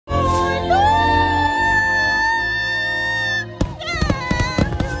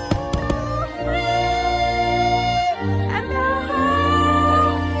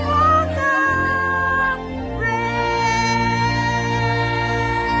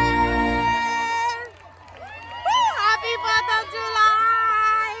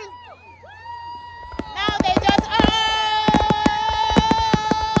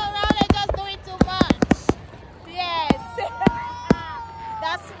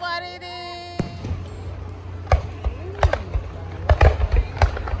what it is.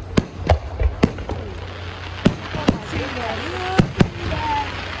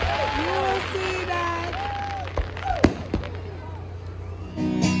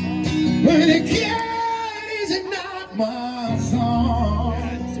 But again, is it not my song?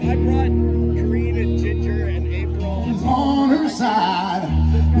 So I brought Karina, Ginger, and April On her side,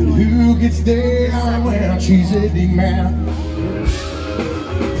 but who gets down when she's a big man?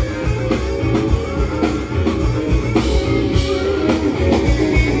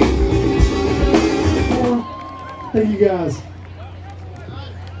 Thank you guys.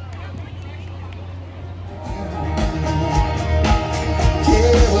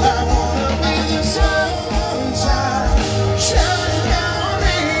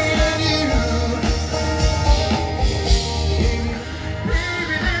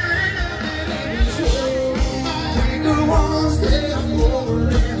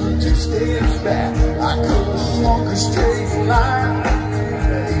 I couldn't walk a straight line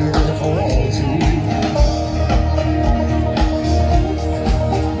if I wanted to.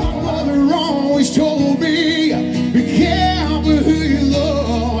 My mother always told me, be careful who you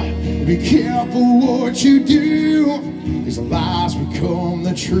love, be careful what you do, because the lies become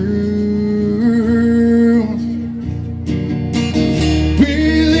the truth.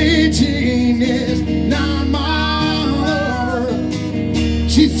 Billie Jean is not my lover,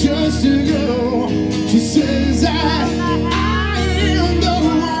 she's just a girl. She says that I am the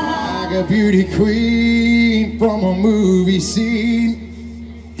one, like a beauty queen from a movie scene.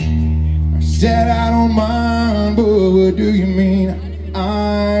 I said I don't mind, but what do you mean?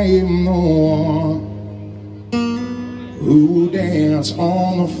 I am the one who will dance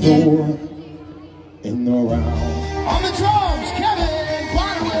on the floor in the round. On the drums, Kevin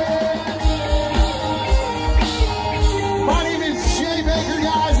Bonowitz. My name is Jay Baker,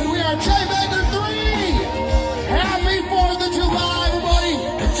 guys, and we are Jay Baker 3. Happy 4th of July, everybody.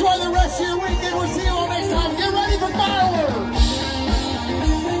 Enjoy the rest of your weekend. We'll see you all next time. Get ready for fireworks.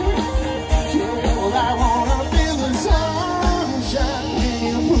 Well, I wanna feel the sunshine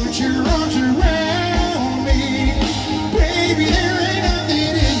and put your arms around me. Baby, there ain't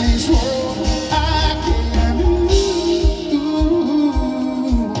nothing in this world I can't do.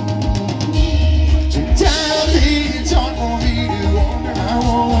 Sometimes it's hard for me to wonder. I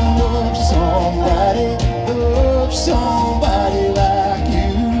wanna love somebody like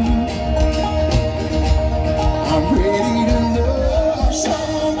you. I'm ready to love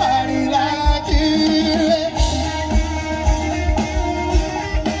somebody like you.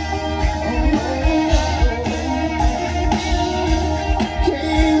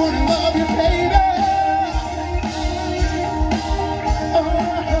 Can't wanna love you, baby.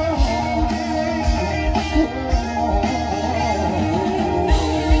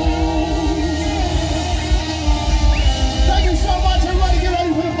 Thank you so much, everybody. Get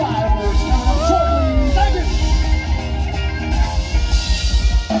ready for the fireworks. Shortly. Thank you.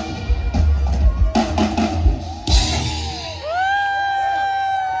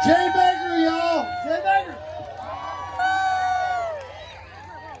 Jay Baker, y'all. Jay Baker.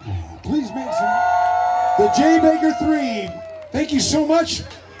 Please make some. The Jay Baker 3. Thank you so much.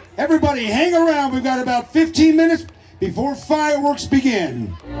 Everybody, hang around. We've got about 15 minutes before fireworks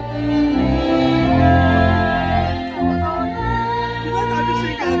begin.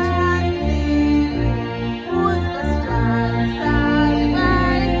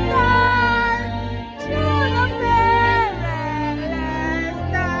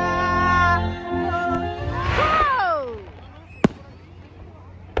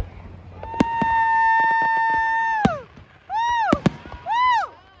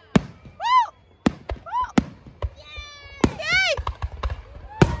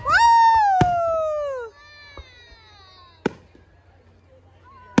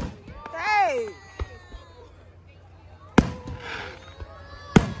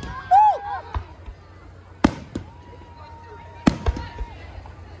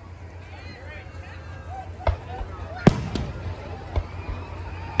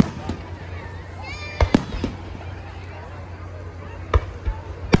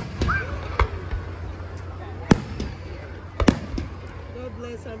 God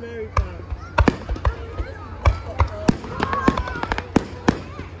bless America.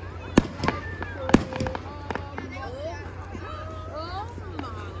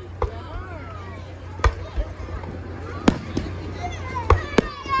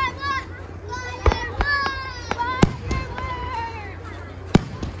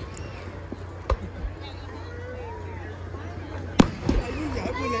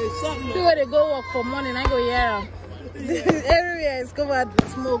 People they go work for money, I go yeah. Everywhere is covered with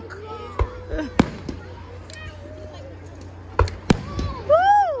smoke.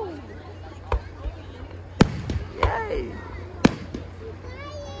 Woo! Yay!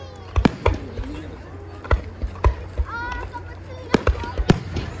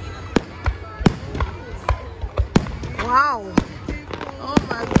 Wow! Oh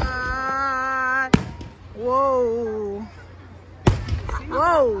my God! Whoa!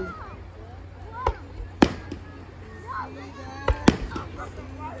 Whoa!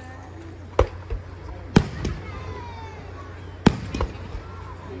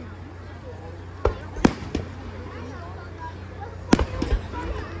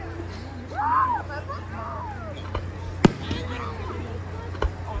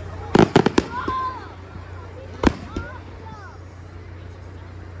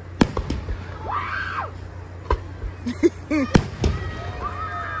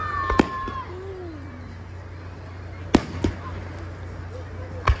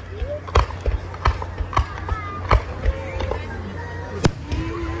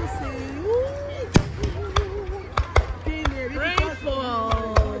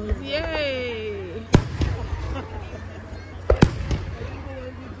 Rainfalls! Yay!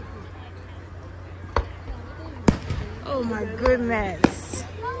 Oh my goodness!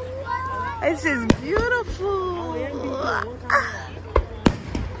 This is beautiful!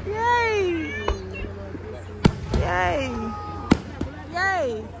 Yay! Yay!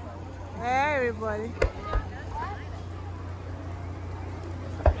 Yay! Hey, everybody!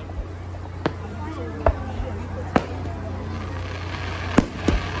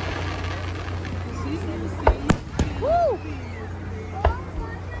 Woo!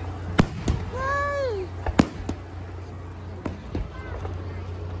 Yay!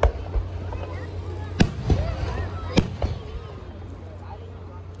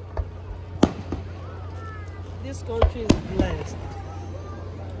 This country is blessed.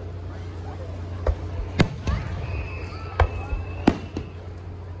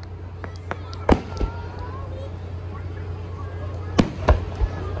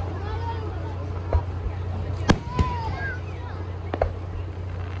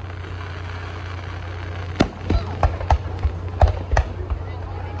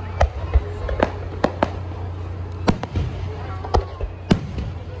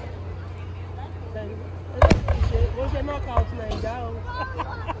 What's your knockout name down?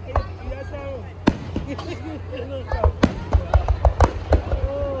 Yes, oh, Lord.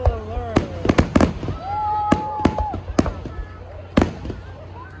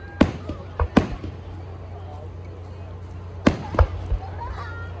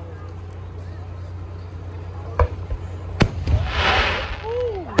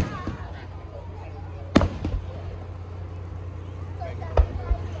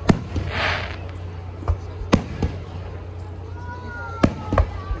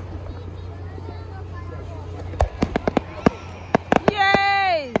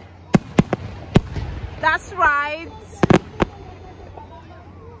 Yay! That's right.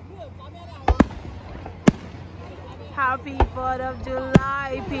 Happy 4th of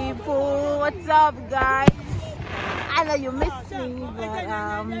July, people. What's up, guys? I know you missed me,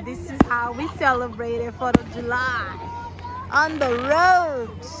 but this is how we celebrated 4th of July. On the road.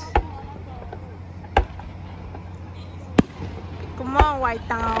 Come on, White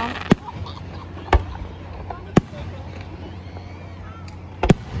Town.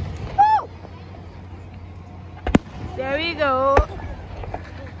 Woo! There we go.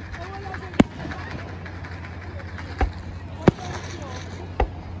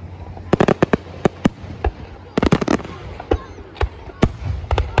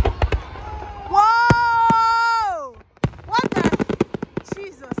 Whoa! What the?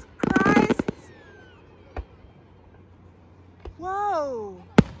 Jesus Christ! Whoa!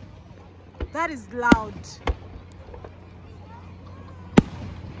 That is loud.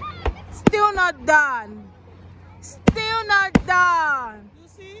 Still not done. Still not done. You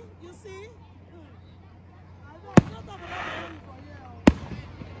see? You see?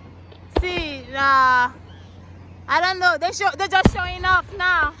 See, I don't know. They're just showing off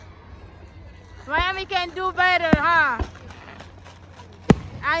now. Miami can do better, huh?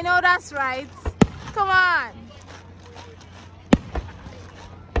 I know that's right. Come on.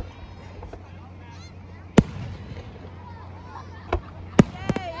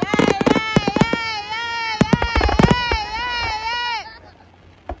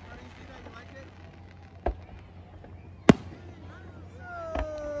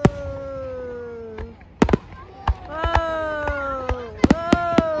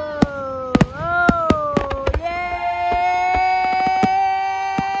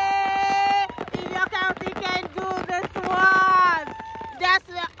 That's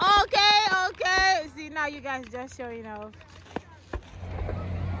the okay. See, now you guys just showing off.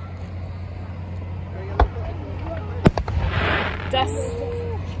 Just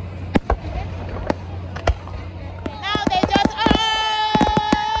now they just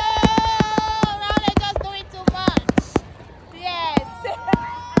now they're just doing too much. Yes,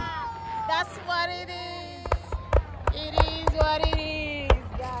 that's what it is. It is what it is,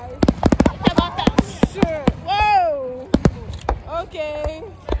 guys. It's about that. Sure. Whoa. Okay.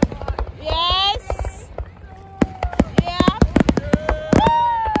 Yes. Yeah.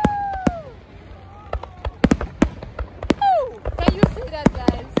 Woo. Can you see that,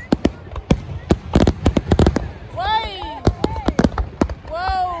 guys? Wait.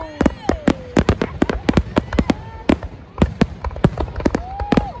 Whoa.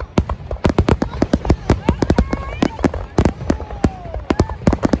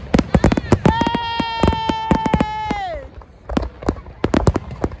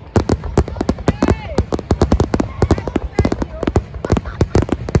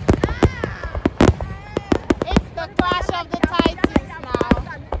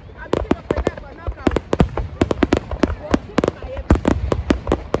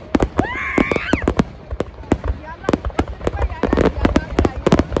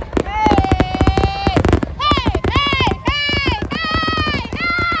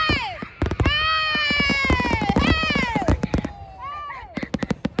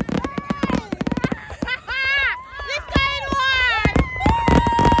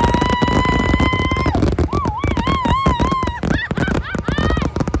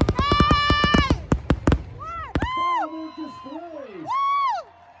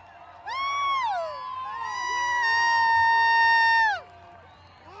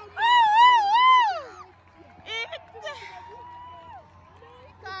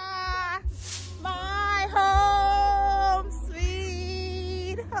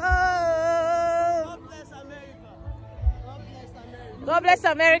 God bless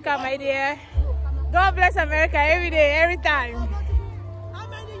America, my dear. God bless America every day, every time.